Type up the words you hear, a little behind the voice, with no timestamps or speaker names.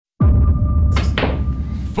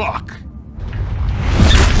Fuck!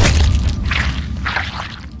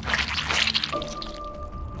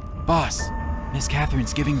 Boss, Miss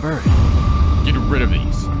Catherine's giving birth. Get rid of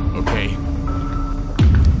these, okay?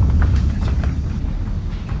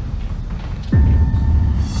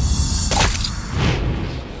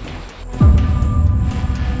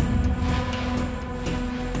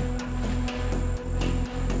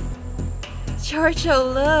 Giorgio,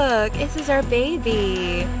 look, this is our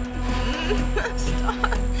baby.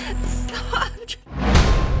 Stop.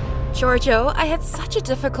 Giorgio, I had such a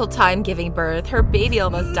difficult time giving birth. Her baby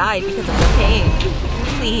almost died because of the pain.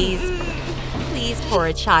 Please,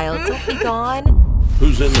 poor child, don't be gone.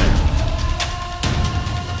 Who's in there?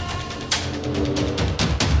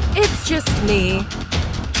 It's just me.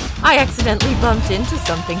 I accidentally bumped into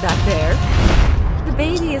something back there. The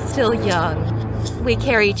baby is still young. We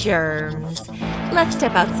carry germs. Let's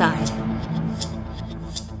step outside.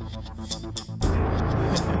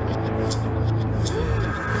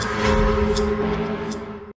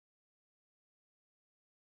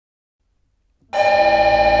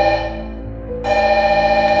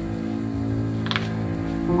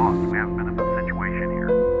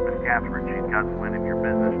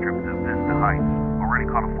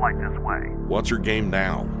 What's her game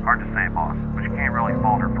now? Hard to say, boss, but you can't really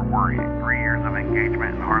fault her for worrying. 3 years of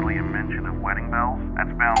engagement and hardly a mention of wedding bells?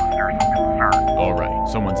 That's bound to stir some concern. Alright,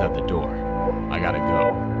 someone's at the door. I gotta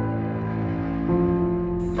go.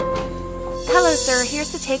 Hello, sir.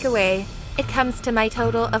 Here's the takeaway. It comes to my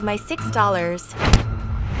total of my $6.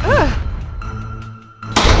 Ugh.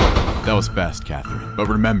 That was fast, Catherine. But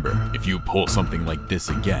remember, if you pull something like this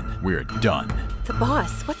again, we're done. The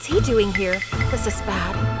boss, what's he doing here? This is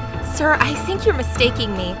bad. Sir, I think you're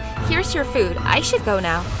mistaking me. Here's your food. I should go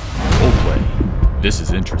now. Roleplay. This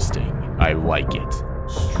is interesting. I like it.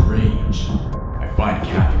 Strange. I find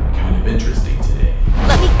Catherine kind of interesting today.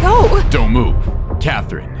 Let me go! Don't move.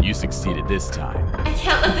 Catherine, you succeeded this time. I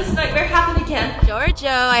can't let this nightmare happen again. Giorgio,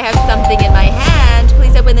 I have something in my hand.